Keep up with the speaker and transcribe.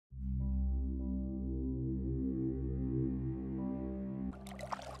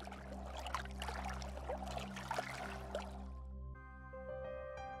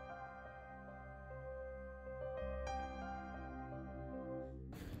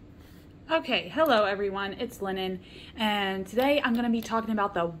Okay, hello everyone, it's Lennon, and today I'm going to be talking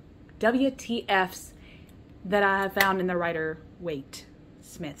about the WTFs that I have found in the Rider Waite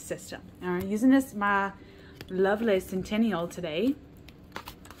Smith system. I'm using this, my lovely Centennial today.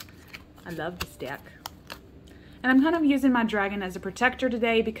 I love this deck. And I'm kind of using my dragon as a protector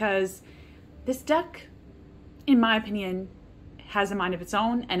today because this deck, in my opinion, has a mind of its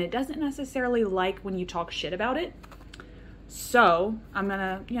own, and it doesn't necessarily like when you talk shit about it. So I'm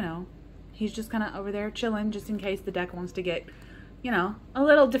gonna, he's just kind of over there chilling just in case the deck wants to get, a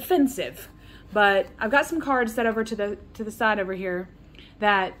little defensive. But I've got some cards set over to the side over here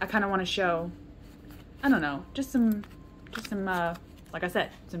that I kind of want to show. I don't know, just some like I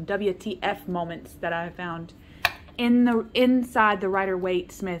said, some WTF moments that I found inside the Rider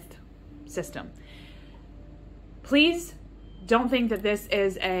Waite Smith system. Please don't think that this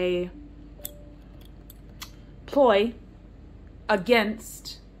is a ploy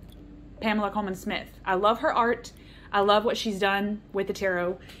against Pamela Coleman Smith. I love her art. I love what she's done with the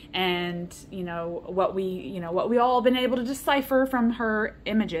tarot, and what we all been able to decipher from her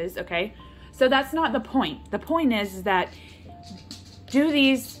images. Okay, so that's not the point. The point is that, do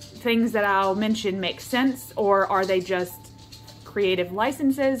these things that I'll mention make sense, or are they just creative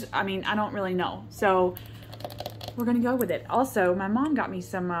licenses? I mean, I don't really know. So we're gonna go with it. Also, my mom got me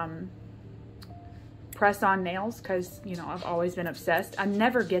some press-on nails because I've always been obsessed. I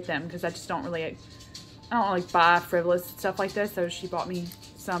never get them because I don't really buy frivolous stuff like this. So she bought me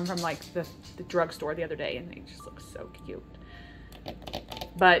some from like the drugstore the other day, and they just look so cute.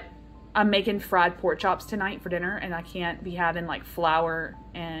 But I'm making fried pork chops tonight for dinner, and I can't be having like flour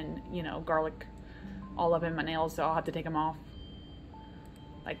and garlic all up in my nails, so I'll have to take them off.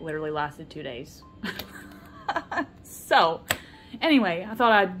 Like literally lasted 2 days. So anyway, I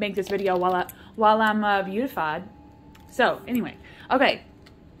thought I'd make this video while I'm beautified. So anyway, okay.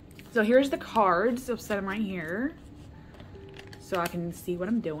 So here's the cards. I'll set them right here so I can see what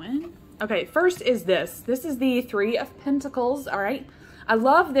I'm doing. Okay, first is this. This is the Three of Pentacles, all right? I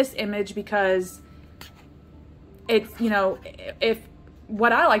love this image because it's, if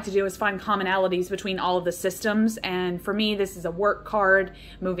what I like to do is find commonalities between all of the systems, and for me, this is a work card,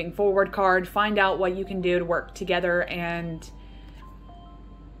 moving forward card, find out what you can do to work together. And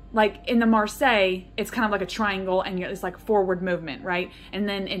like in the Marseille, it's kind of like a triangle, and it's like forward movement, right? And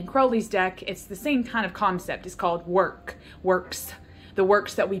then in Crowley's deck, it's the same kind of concept. It's called works, the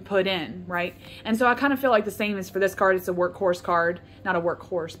works that we put in, right? And so I kind of feel like the same is for this card. It's a workhorse card, not a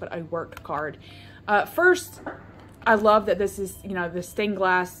workhorse, but a work card. First, I love that this is, the stained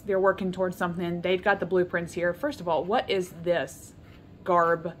glass, they're working towards something. They've got the blueprints here. First of all, what is this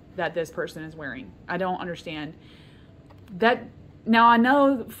garb that this person is wearing? I don't understand. Now, I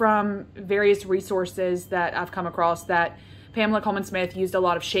know from various resources that I've come across that Pamela Coleman Smith used a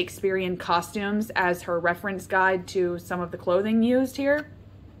lot of Shakespearean costumes as her reference guide to some of the clothing used here.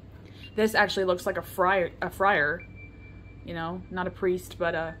 This actually looks like a friar, not a priest,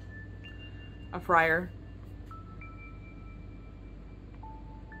 but a friar.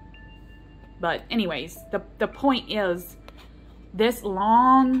 But anyways, the point is, this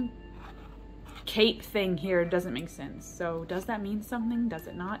long cape thing here doesn't make sense. So does that mean something? Does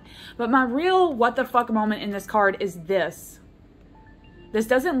it not? But my real what the fuck moment in this card is this. This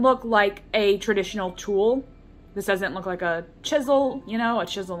doesn't look like a traditional tool. This doesn't look like a chisel, a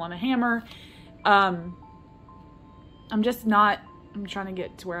chisel and a hammer. I'm trying to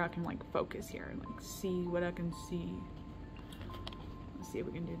get to where I can like focus here and like see what I can see. Let's see if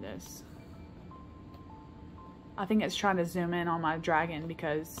we can do this. I think it's trying to zoom in on my dragon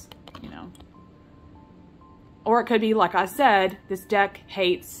because, or it could be, like I said, this deck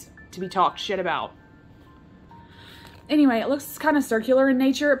hates to be talked shit about. Anyway, it looks kind of circular in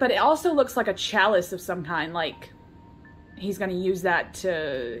nature, but it also looks like a chalice of some kind. Like he's going to use that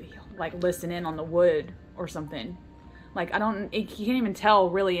to like listen in on the wood or something. Like you can't even tell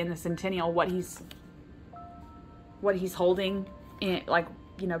really in the Centennial what he's holding in, like,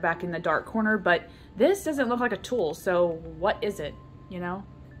 back in the dark corner, but this doesn't look like a tool. So what is it?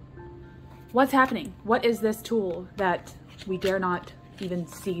 What's happening? What is this tool that we dare not even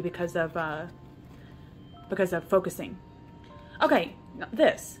see because of focusing? Okay,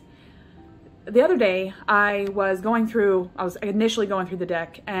 this. The other day I was initially going through the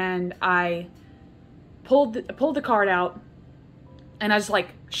deck, and I pulled the card out, and I just like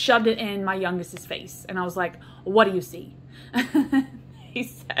shoved it in my youngest's face, and I was like, "What do you see?" He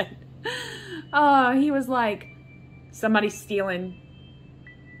said, he was like, "Somebody's stealing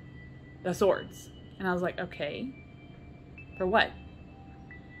the swords." And I was like, "Okay, for what?"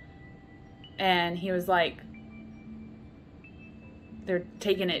 And he was like, they're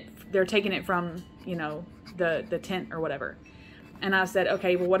taking it from, you know, the tent or whatever. And I said,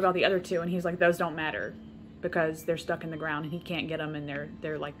 okay, well, what about the other two? And he's like, those don't matter because they're stuck in the ground and he can't get them and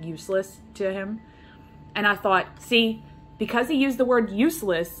they're like useless to him. And I thought, see, because he used the word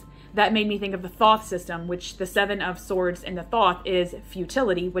useless, that made me think of the Thoth system, which the 7 of Swords in the Thoth is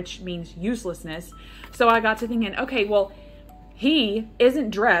futility, which means uselessness. So I got to thinking, okay, well, he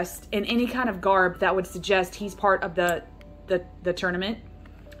isn't dressed in any kind of garb that would suggest he's part of the tournament.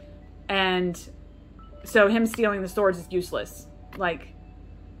 And so him stealing the swords is useless. Like,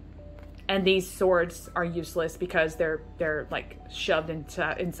 and these swords are useless because they're like shoved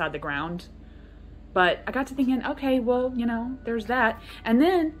inside the ground. But I got to thinking, okay, well, you know, there's that. And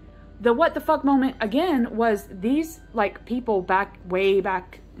then the what the fuck moment again was these like people way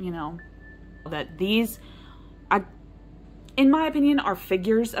back, you know, that these, in my opinion, are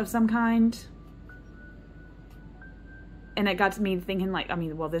figures of some kind. And it got to me thinking like, I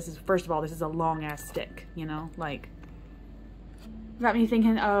mean, well, this is, first of all, this is a long ass stick, you know, like, got me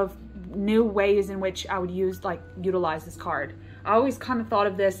thinking of new ways in which I would utilize this card. I always kind of thought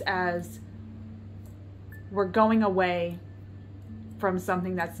of this as we're going away from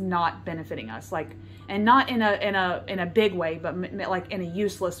something that's not benefiting us, like, and not in a big way, but like in a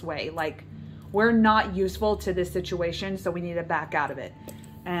useless way. Like, we're not useful to this situation, so we need to back out of it.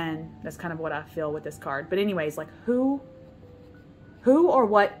 And that's kind of what I feel with this card. But anyways, like, who or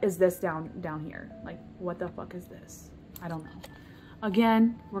what is this down here? Like, what the fuck is this? I don't know.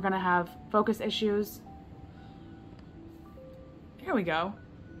 Again, we're gonna have focus issues. Here we go.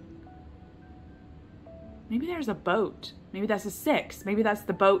 Maybe there's a boat. Maybe that's a 6. Maybe that's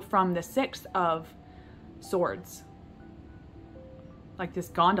the boat from the 6 of Swords. Like this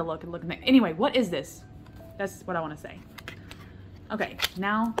gondola could look. Anyway, what is this? That's what I want to say. Okay,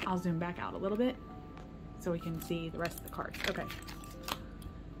 now I'll zoom back out a little bit so we can see the rest of the cards. Okay.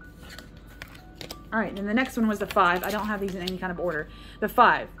 All right, and the next one was the 5. I don't have these in any kind of order. The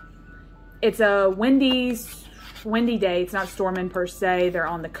 5. It's a windy day. It's not storming per se. They're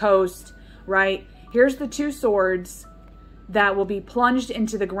on the coast, right? Here's the 2 swords that will be plunged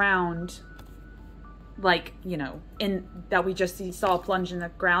into the ground, like, you know, that we just saw plunge in the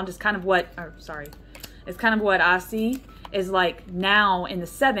ground is kind of what, it's kind of what I see is like now in the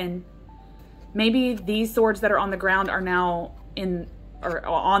 7, maybe these swords that are on the ground are now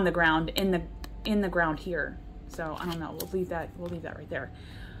on the ground in the ground here. So I don't know, we'll leave that right there.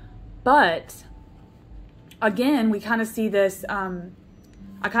 But again, we kind of see this,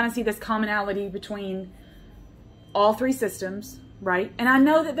 I kind of see this commonality between all 3 systems, right? And I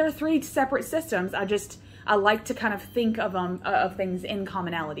know that there are 3 separate systems. I like to kind of think of them, of things in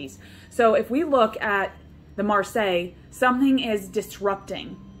commonalities. So if we look at the Marseille, something is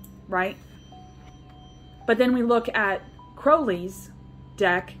disrupting, right? But then we look at Crowley's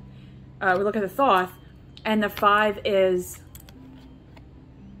deck, we look at the Thoth, and the 5 is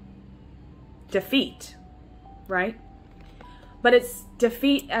defeat, right? But it's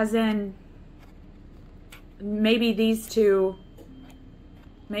defeat as in maybe these 2,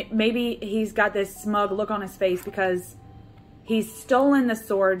 maybe he's got this smug look on his face because he's stolen the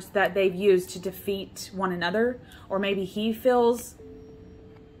swords that they've used to defeat one another. Or maybe he feels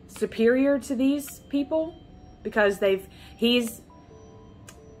superior to these people because I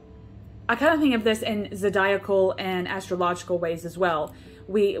kind of think of this in zodiacal and astrological ways as well.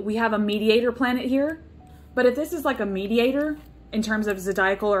 We have a mediator planet here, but if this is like a mediator in terms of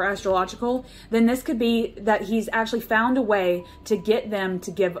zodiacal or astrological, then this could be that he's actually found a way to get them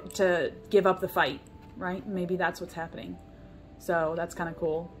to give up the fight, right? Maybe that's what's happening. So that's kind of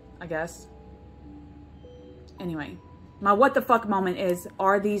cool, I guess. Anyway, my what the fuck moment is,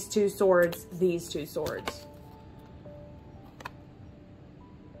 are these 2 swords these 2 swords?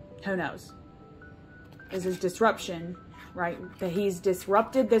 Who knows? This is disruption, right? That he's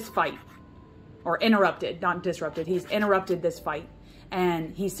disrupted this fight. Or interrupted, not disrupted. He's interrupted this fight.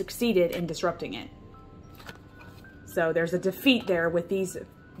 And he succeeded in disrupting it. So there's a defeat there with these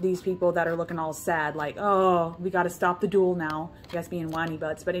people that are looking all sad. Like, oh, we got to stop the duel now. I guess being whiny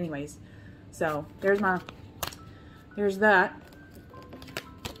butts. But anyways. So there's that.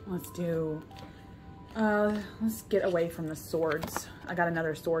 Let's do... let's get away from the swords. I got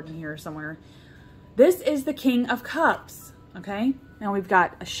another sword in here somewhere. This is the King of Cups. Okay? Now we've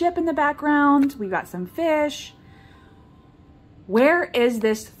got a ship in the background. We've got some fish. Where is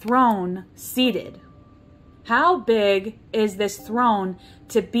this throne seated? How big is this throne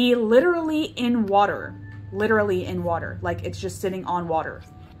to be literally in water? Literally in water. Like it's just sitting on water.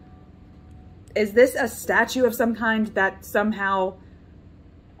 Is this a statue of some kind that somehow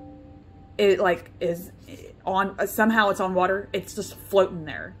it like is on, somehow it's on water. It's just floating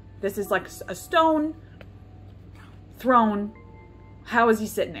there. This is like a stone throne. How is he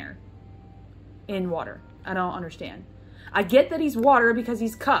sitting there in water? I don't understand. I get that he's water because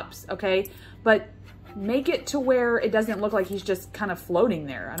he's cups, okay? But make it to where it doesn't look like he's just kind of floating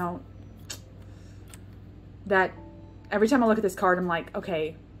there. I don't... That... Every time I look at this card, I'm like,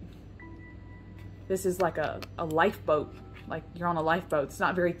 okay, this is like a lifeboat. Like you're on a lifeboat. It's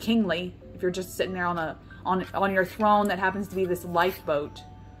not very kingly if you're just sitting there on your throne that happens to be this lifeboat,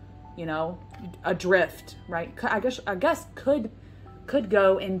 you know, adrift, right? I guess could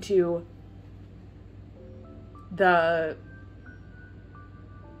go into the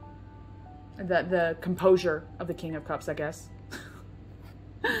composure of the King of Cups, I guess.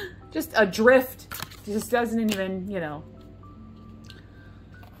 Just adrift. He just doesn't even, you know,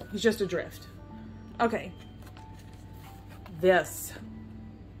 he's just adrift. Okay. This.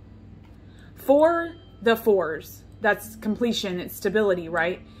 For the fours, that's completion, it's stability,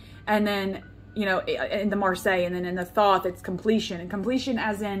 right? And then, you know, in the Marseille, and then in the Thoth, it's completion. And completion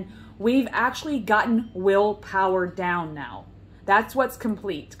as in, we've actually gotten willpower down now. That's what's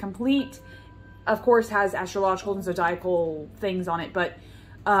complete. Complete, of course, has astrological and zodiacal things on it, but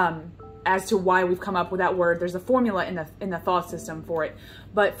as to why we've come up with that word, there's a formula in the Thoth system for it.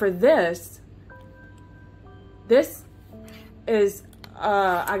 But for this is,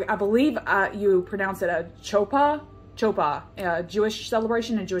 I believe you pronounce it a chopa, a Jewish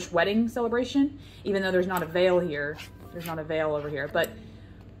celebration, a Jewish wedding celebration, even though there's not a veil here. There's not a veil over here. But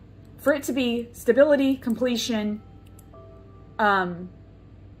for it to be stability, completion,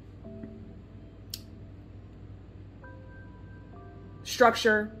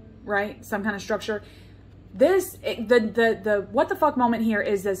 structure, right? Some kind of structure. This, the what the fuck moment here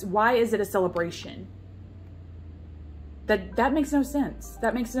is this, why is it a celebration? That makes no sense.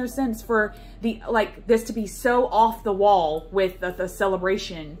 That makes no sense for this to be so off the wall with the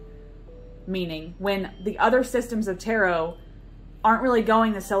celebration meaning, when the other systems of tarot aren't really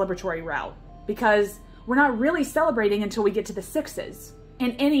going the celebratory route, because we're not really celebrating until we get to the sixes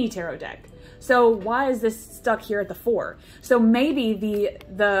in any tarot deck. So why is this stuck here at the 4? So maybe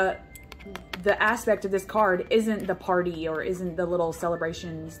the aspect of this card isn't the party or isn't the little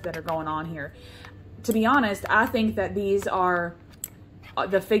celebrations that are going on here. To be honest, I think that these are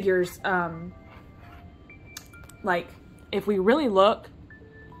the figures, like, if we really look,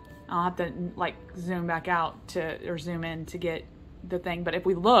 I'll have to, like, zoom back out or zoom in to get the thing. But if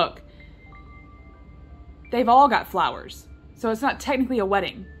we look, they've all got flowers. So it's not technically a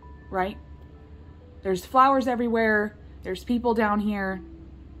wedding, right? There's flowers everywhere. There's people down here,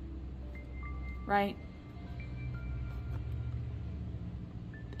 right?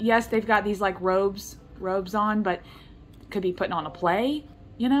 Yes, they've got these like robes on, but could be putting on a play,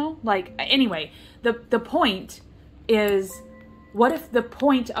 you know? Like, anyway, the point is, what if the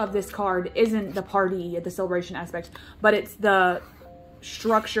point of this card isn't the party, the celebration aspect, but it's the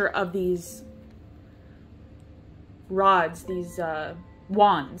structure of these rods, these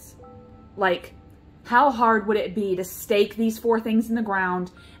wands? Like, how hard would it be to stake these 4 things in the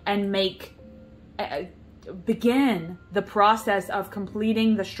ground and begin the process of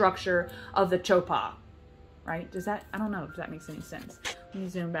completing the structure of the chopa, right? Does that, I don't know if that makes any sense. Let me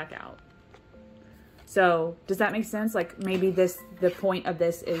zoom back out. So does that make sense? Like, maybe the point of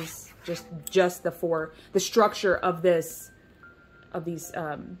this is just the structure of these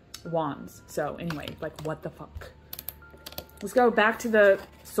wands. So anyway, like, what the fuck? Let's go back to the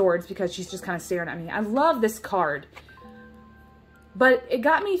swords, because she's just kind of staring at me. I love this card, but it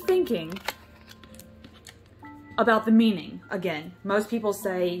got me thinking about the meaning. Again, most people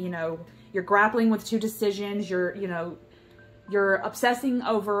say, you know, you're grappling with 2 decisions. You're obsessing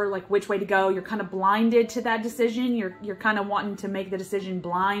over like which way to go. You're kind of blinded to that decision. You're kind of wanting to make the decision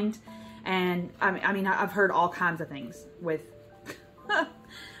blind. And I mean, I've heard all kinds of things with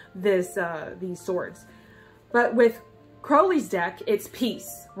these swords, but with Crowley's deck, it's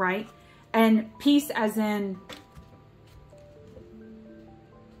peace, right? And peace as in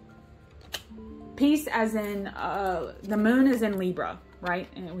the moon is in Libra, right?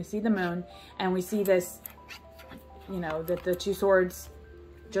 And we see the moon, and we see this, you know, the 2 swords,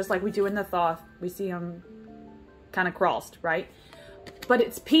 just like we do in the Thoth, we see them kind of crossed, right? But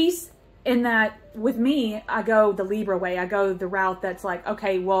it's peace in that, with me, I go the Libra way. I go the route that's like,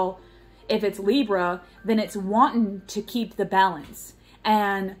 okay, well, if it's Libra, then it's wanting to keep the balance.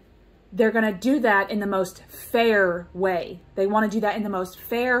 And they're going to do that in the most fair way. They want to do that in the most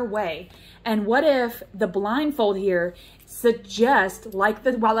fair way. And what if the blindfold here suggests, like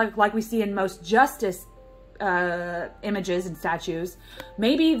we see in most justice images and statues.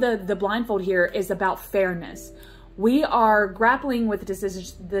 Maybe the blindfold here is about fairness. We are grappling with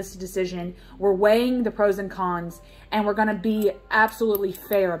this decision. We're weighing the pros and cons, and we're going to be absolutely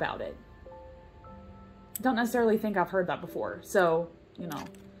fair about it. Don't necessarily think I've heard that before. So, you know,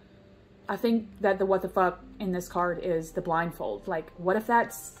 I think that the what the fuck in this card is the blindfold. Like, what if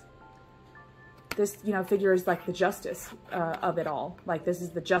that's, this, you know, figure is like the justice of it all. Like, this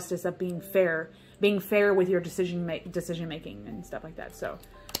is the justice of being fair with your decision making and stuff like that. So,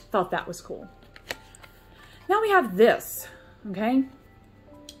 thought that was cool. Now we have this, okay?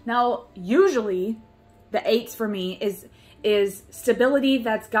 Now, usually the 8s for me is stability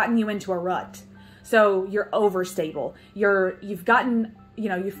that's gotten you into a rut. So you're overstable. You've gotten, you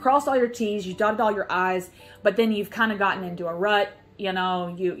know, you've crossed all your T's, you dotted all your I's, but then you've kind of gotten into a rut. You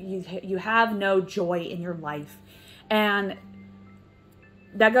know, you have no joy in your life. And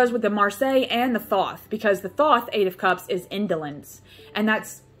that goes with the Marseille and the Thoth, because the Thoth, 8 of Cups, is indolence. And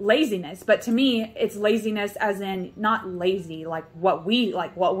that's laziness. But to me, it's laziness as in not lazy like what we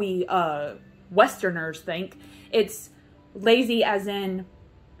Westerners think. It's lazy as in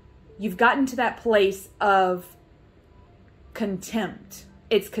you've gotten to that place of contempt.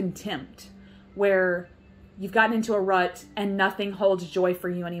 It's contempt, where you've gotten into a rut and nothing holds joy for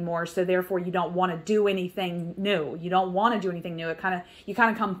you anymore. So therefore you don't want to do anything new. You don't want to do anything new. You kind of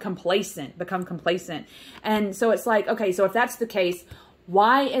become complacent. And so it's like, okay, so if that's the case,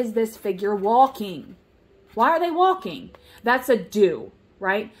 why is this figure walking? Why are they walking? That's a do,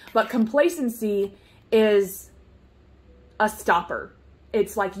 right? But complacency is a stopper.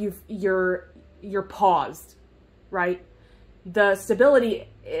 It's like you're paused, right? The stability,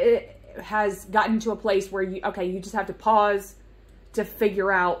 it has gotten to a place where you just have to pause to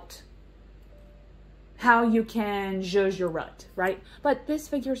figure out how you can zhuzh your rut, right? But this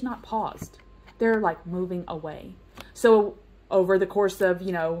figure's not paused. They're like moving away. So over the course of,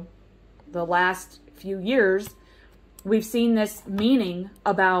 you know, the last few years, we've seen this meaning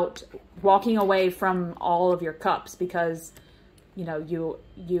about walking away from all of your cups because, you know,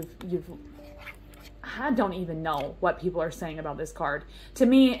 you've I don't even know what people are saying about this card. To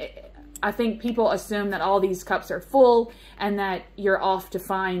me, I think people assume that all these cups are full and that you're off to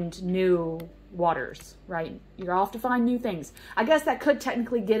find new waters, right? You're off to find new things. I guess that could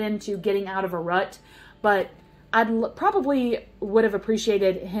technically get into getting out of a rut, but I'd probably would have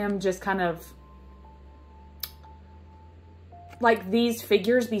appreciated him just kind of like these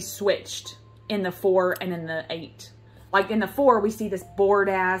figures be switched in the 4 and in the 8. Like in the 4, we see this bored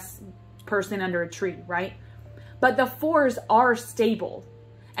ass person under a tree, right? But the 4s are stable.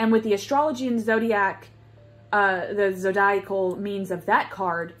 And with the astrology and zodiac, the zodiacal means of that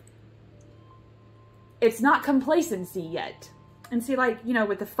card, it's not complacency yet. And see, like, you know,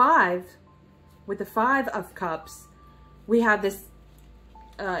 with the 5 of Cups, we have this,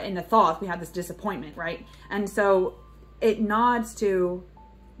 in the Thoth, we have this disappointment, right? And so it nods to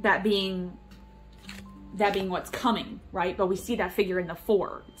that being what's coming, right? But we see that figure in the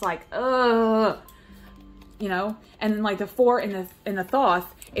 4. It's like, you know? And then like the 4 in the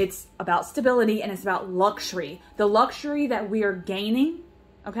Thoth, it's about stability and it's about luxury. The luxury that we are gaining,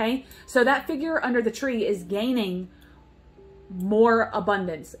 okay? So that figure under the tree is gaining more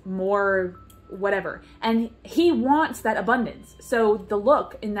abundance, more whatever. And he wants that abundance. So the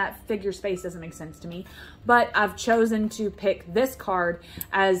look in that figure space doesn't make sense to me. But I've chosen to pick this card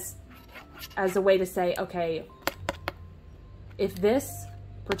as a way to say, okay, if this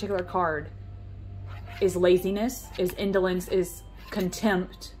particular card is laziness, is indolence, is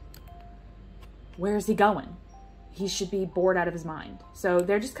contempt, where is he going? He should be bored out of his mind. So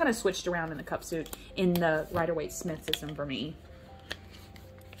they're just kind of switched around in the cup suit in the Rider Waite Smith system for me.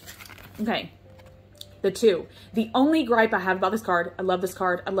 Okay, the 2. The only gripe I have about this card, I love this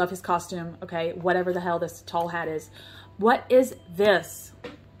card, I love his costume, okay, whatever the hell this tall hat is. What is this?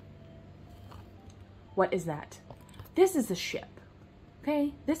 What is that? This is a ship,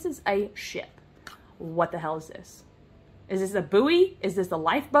 okay? This is a ship. What the hell is this? Is this a buoy? Is this a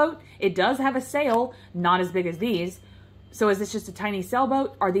lifeboat? It does have a sail, not as big as these. So is this just a tiny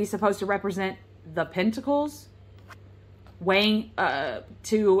sailboat? Are these supposed to represent the pentacles? Weighing,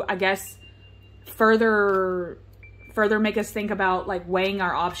 to, I guess, further make us think about like weighing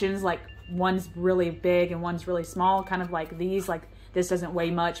our options, like one's really big and one's really small, kind of like these, like this doesn't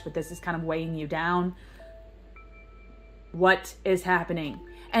weigh much, but this is kind of weighing you down. What is happening?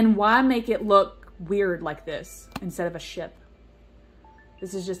 And why make it look weird like this instead of a ship?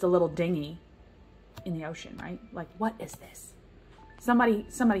 This is just a little dinghy in the ocean, right? Like, what is this? Somebody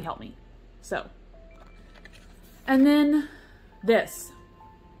help me. So, and then this.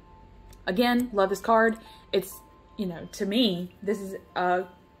 Again, love this card. it's, you know, to me, this is,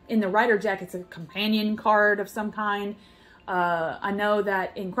 in the Rider deck, it's a companion card of some kind. I know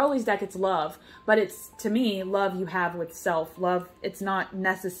that in Crowley's deck, it's love, but it's, to me, love you have with self. Love, it's not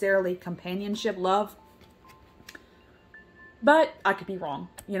necessarily companionship love. But I could be wrong,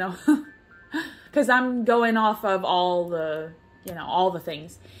 you know, because I'm going off of all the, you know, all the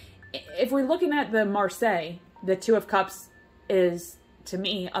things. If we're looking at the Marseille, the Two of Cups is, to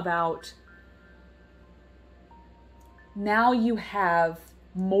me, about now you have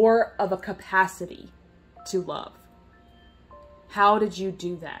more of a capacity to love. How did you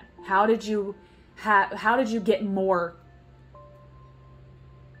do that? How did you get more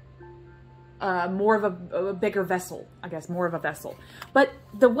of a bigger vessel, I guess, more of a vessel. But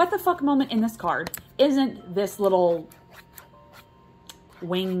the what the fuck moment in this card isn't this little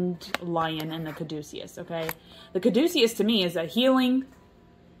winged lion and the caduceus, okay? The caduceus to me is a healing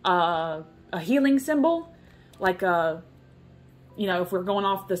symbol, like you know, if we're going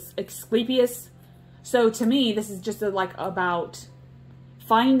off this Asclepius. So to me, this is just like about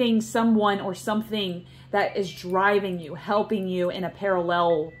finding someone or something that is driving you, helping you in a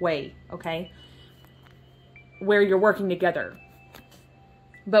parallel way, okay? Where you're working together.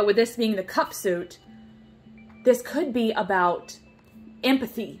 But with this being the cup suit, this could be about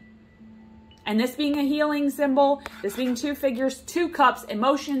empathy. And this being a healing symbol, this being two figures, two cups,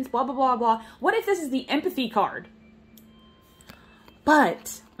 emotions, blah, blah, blah, blah. What if this is the empathy card?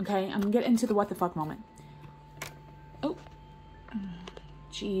 But, okay, I'm gonna get into the what the fuck moment. Oh,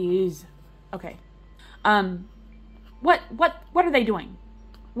 jeez. Okay. What are they doing?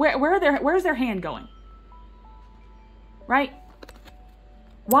 Where's their hand going? Right?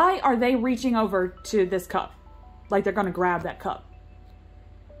 Why are they reaching over to this cup? Like they're gonna grab that cup.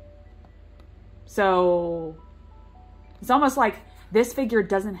 So it's almost like this figure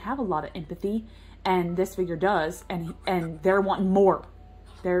doesn't have a lot of empathy and this figure does, and they're wanting more.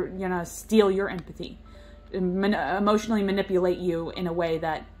 They're gonna steal your empathy, emotionally manipulate you in a way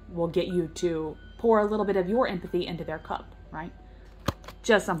that will get you to pour a little bit of your empathy into their cup, right?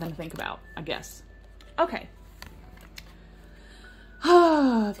 Just something to think about, I guess. Okay.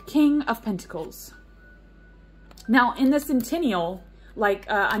 The King of Pentacles. Now, in the Centennial, like,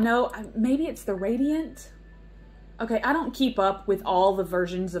 I know, maybe it's the Radiant. Okay, I don't keep up with all the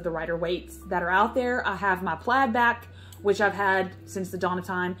versions of the Rider Waites that are out there. I have my plaid back, which I've had since the dawn of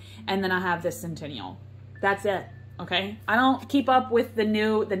time, and then I have this Centennial. That's it, okay? I don't keep up with the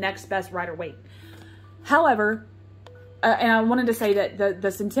next best Rider Waite. However, and I wanted to say that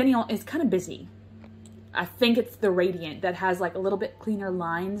the Centennial is kind of busy. I think it's the Radiant that has like a little bit cleaner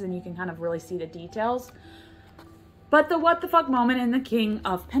lines and you can kind of really see the details. But the what the fuck moment in the King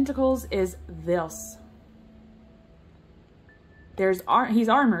of Pentacles is this. He's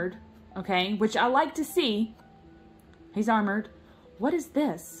armored, okay, which I like to see. He's armored. What is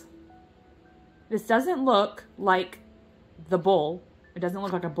this? This doesn't look like the bull. It doesn't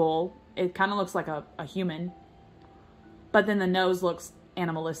look like a bull. It kind of looks like a human. But then the nose looks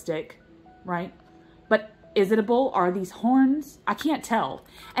animalistic, right? But is it a bull? Are these horns? I can't tell.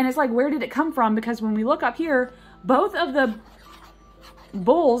 And it's like, where did it come from? Because when we look up here, both of the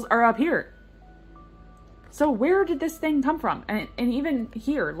bulls are up here. So where did this thing come from? And even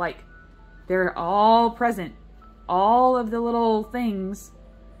here, like, they're all present. All of the little things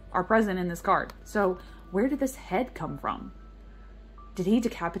are present in this card. So where did this head come from? Did he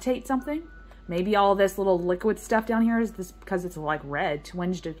decapitate something? Maybe all this little liquid stuff down here is this because it's like red,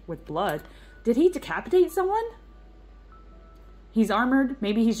 twinged with blood. Did he decapitate someone? He's armored.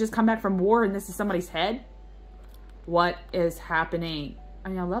 Maybe he's just come back from war and this is somebody's head. What is happening? I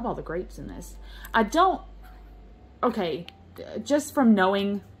mean, I love all the grapes in this. I don't... Okay, just from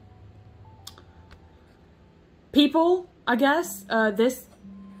knowing people, I guess, this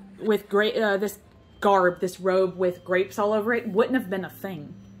with this garb, this robe with grapes all over it wouldn't have been a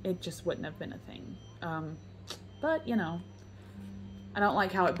thing. It just wouldn't have been a thing. But, you know, I don't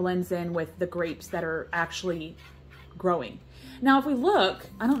like how it blends in with the grapes that are actually growing. Now, if we look,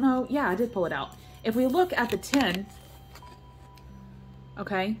 I don't know. Yeah, I did pull it out. If we look at the tin,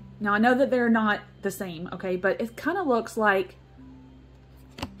 okay, now I know that they're not the same, okay, but it kind of looks like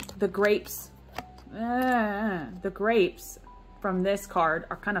the grapes from this card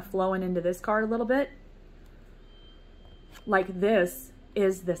are kind of flowing into this card a little bit. Like this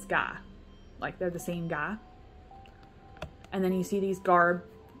is this guy. Like they're the same guy. And then you see these garbed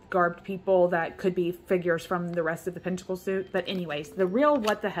people that could be figures from the rest of the Pentacle suit. But anyways, the real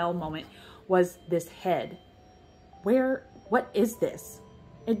what the hell moment was this head. What is this?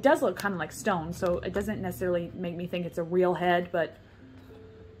 It does look kind of like stone, so it doesn't necessarily make me think it's a real head, but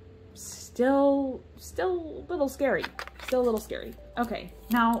still a little scary. Still a little scary. Okay,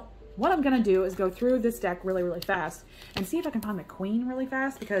 now what I'm gonna do is go through this deck really, really fast and see if I can find the queen really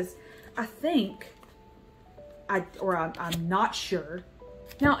fast, because I think I'm not sure.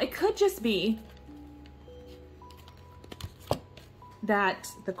 Now, it could just be that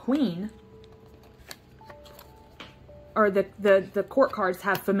the queen or the court cards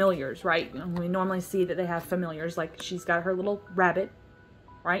have familiars, right? We normally see that they have familiars, like she's got her little rabbit,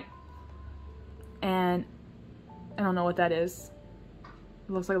 right? And I don't know what that is.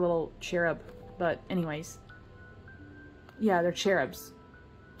 It looks like a little cherub, but anyways. Yeah, they're cherubs.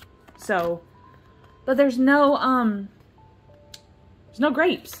 So, but there's no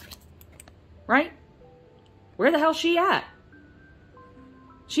grapes, right? Where the hell's she at?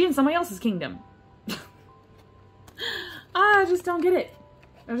 She in somebody else's kingdom. I just don't get it.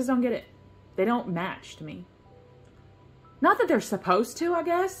 I just don't get it. They don't match to me. Not that they're supposed to, I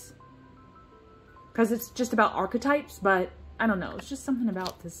guess. Because it's just about archetypes, but I don't know. It's just something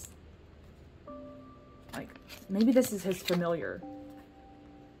about this. Like, maybe this is his familiar.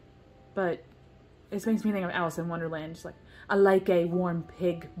 But it makes me think of Alice in Wonderland. Just like, I like a warm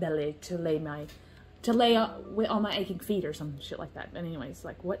pig belly to lay on my aching feet or some shit like that. But anyways,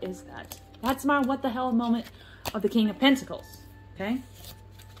 like, what is that? That's my what the hell moment of the King of Pentacles. Okay.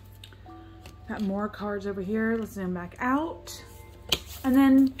 Got more cards over here. Let's zoom back out. And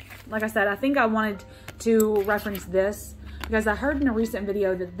then, like I said, I think I wanted to reference this because I heard in a recent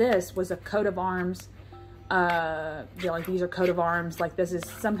video that this was a coat of arms. Like these are coat of arms. Like this is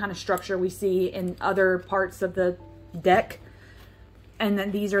some kind of structure we see in other parts of the deck. And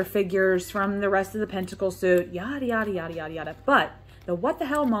then these are figures from the rest of the Pentacle suit. Yada, yada, yada, yada, yada. But the what the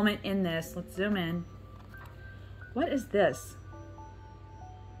hell moment in this, let's zoom in. What is this?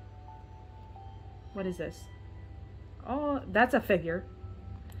 What is this? Oh, that's a figure.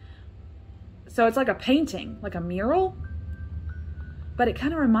 So it's like a painting, like a mural. But it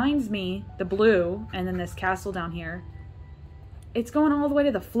kind of reminds me, the blue, and then this castle down here. It's going all the way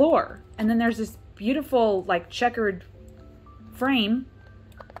to the floor. And then there's this beautiful, like, checkered frame.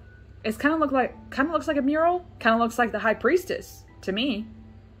 It's kind of looks like a mural. Kind of looks like the High Priestess to me.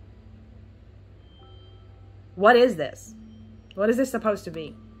 What is this? What is this supposed to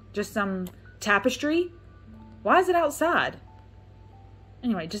be? Just some tapestry? Why is it outside?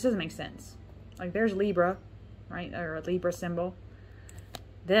 Anyway, it just doesn't make sense. Like there's Libra, right? Or a Libra symbol.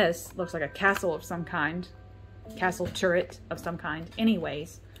 This looks like a castle of some kind. Castle turret of some kind.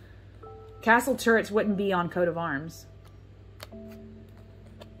 Anyways, castle turrets wouldn't be on coat of arms.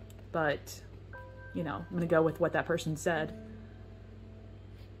 But, you know, I'm going to go with what that person said.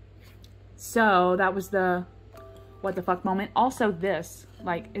 So, that was the what the fuck moment. Also this,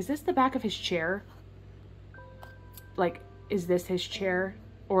 like, is this the back of his chair? Like, is this his chair?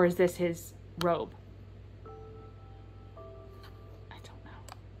 Or is this his robe? I don't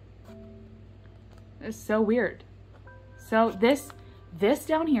know. It's so weird. So, this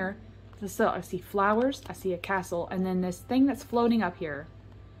down here, so I see flowers, I see a castle, and then this thing that's floating up here.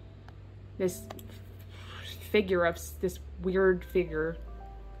 This figure of this weird figure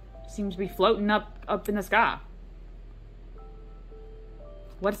seems to be floating up in the sky.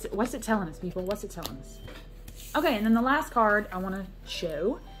 What's it telling us, people? What's it telling us? Okay, and then the last card I want to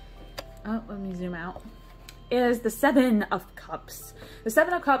show, oh, let me zoom out, is the Seven of Cups. The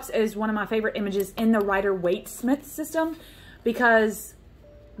Seven of Cups is one of my favorite images in the Rider Waite Smith system because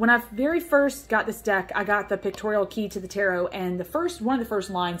when I very first got this deck, I got the pictorial key to the tarot, and one of the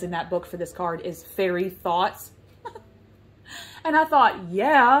first lines in that book for this card is fairy thoughts. And I thought,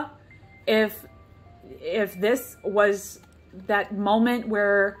 yeah, if this was that moment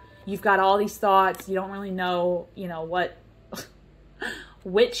where you've got all these thoughts, you don't really know, you know,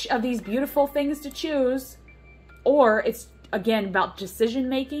 which of these beautiful things to choose, or it's again about decision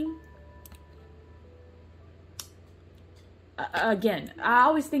making. Again, I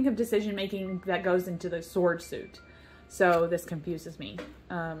always think of decision making that goes into the sword suit. So this confuses me.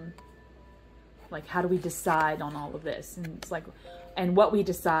 Like, how do we decide on all of this? And it's like, and what we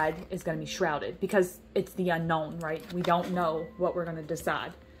decide is going to be shrouded because it's the unknown, right? We don't know what we're going to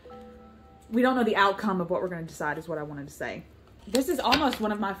decide. We don't know the outcome of what we're going to decide is what I wanted to say. This is almost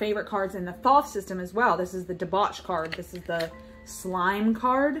one of my favorite cards in the Thoth system as well. This is the debauch card. This is the slime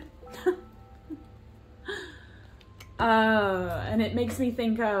card. And it makes me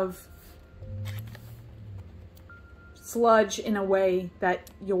think of sludge in a way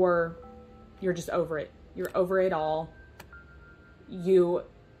that you're just over it. You're over it all. You're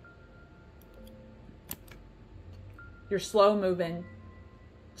slow moving,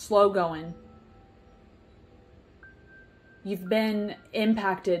 slow going. you've been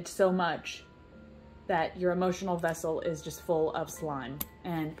impacted so much that your emotional vessel is just full of slime.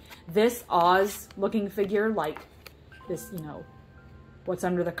 And this Oz looking figure, like this, you know, what's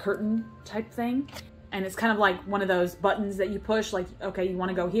under the curtain type thing. And it's kind of like one of those buttons that you push, like, okay, you want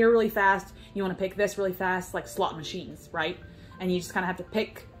to go here really fast, you want to pick this really fast, like slot machines, right? And you just kind of have to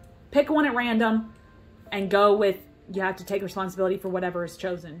pick one at random and go with, you have to take responsibility for whatever is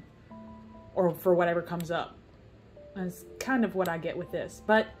chosen or for whatever comes up. And it's kind of what I get with this.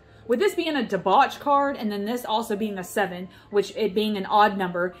 But with this being a debauch card, and then this also being a 7, which it being an odd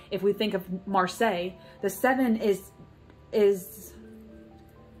number, if we think of Marseille, the 7 is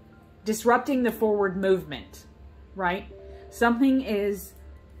disrupting the forward movement, right? Something is,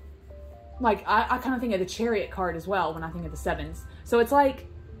 like, I kind of think of the Chariot card as well when I think of the 7s. So it's like,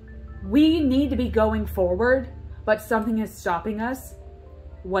 we need to be going forward, but something is stopping us.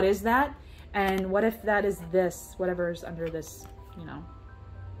 What is that? And what if that is this, whatever's under this, you know?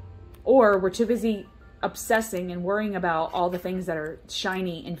 Or we're too busy obsessing and worrying about all the things that are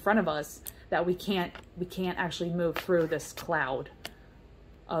shiny in front of us that we can't actually move through this cloud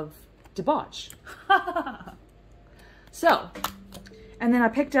of debauch. So, and then I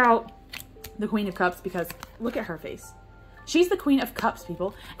picked out the Queen of Cups because look at her face. She's the Queen of Cups,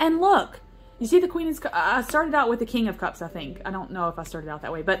 people. And look, you see the Queen of Cups. I started out with the King of Cups, I think. I don't know if I started out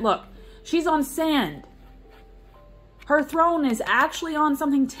that way, but look, she's on sand. Her throne is actually on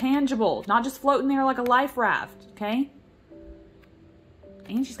something tangible, not just floating there like a life raft, okay?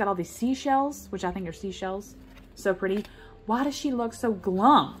 And she's got all these seashells, which I think are seashells. So pretty. Why does she look so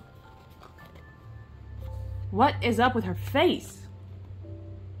glum? What is up with her face?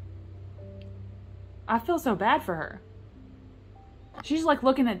 I feel so bad for her. She's like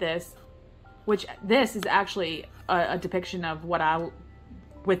looking at this, which this is actually a depiction of what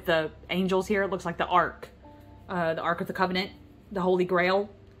with the angels here, it looks like the Ark of the Covenant, the Holy Grail.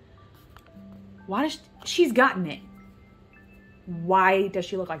 Why does she's gotten it? Why does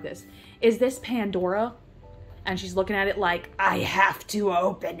she look like this? Is this Pandora? And she's looking at it like, I have to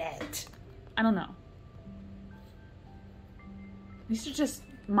open it. I don't know. These are just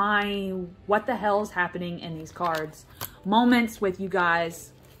my what the hell is happening in these cards moments with you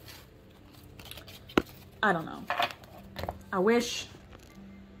guys. I don't know. I wish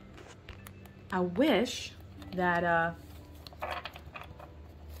that I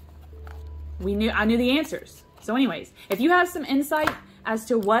knew the answers. So anyways, if you have some insight as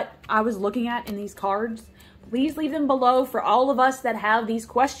to what I was looking at in these cards, please leave them below for all of us that have these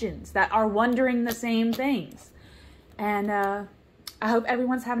questions, that are wondering the same things. And I hope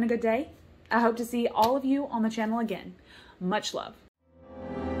everyone's having a good day. I hope to see all of you on the channel again. Much love.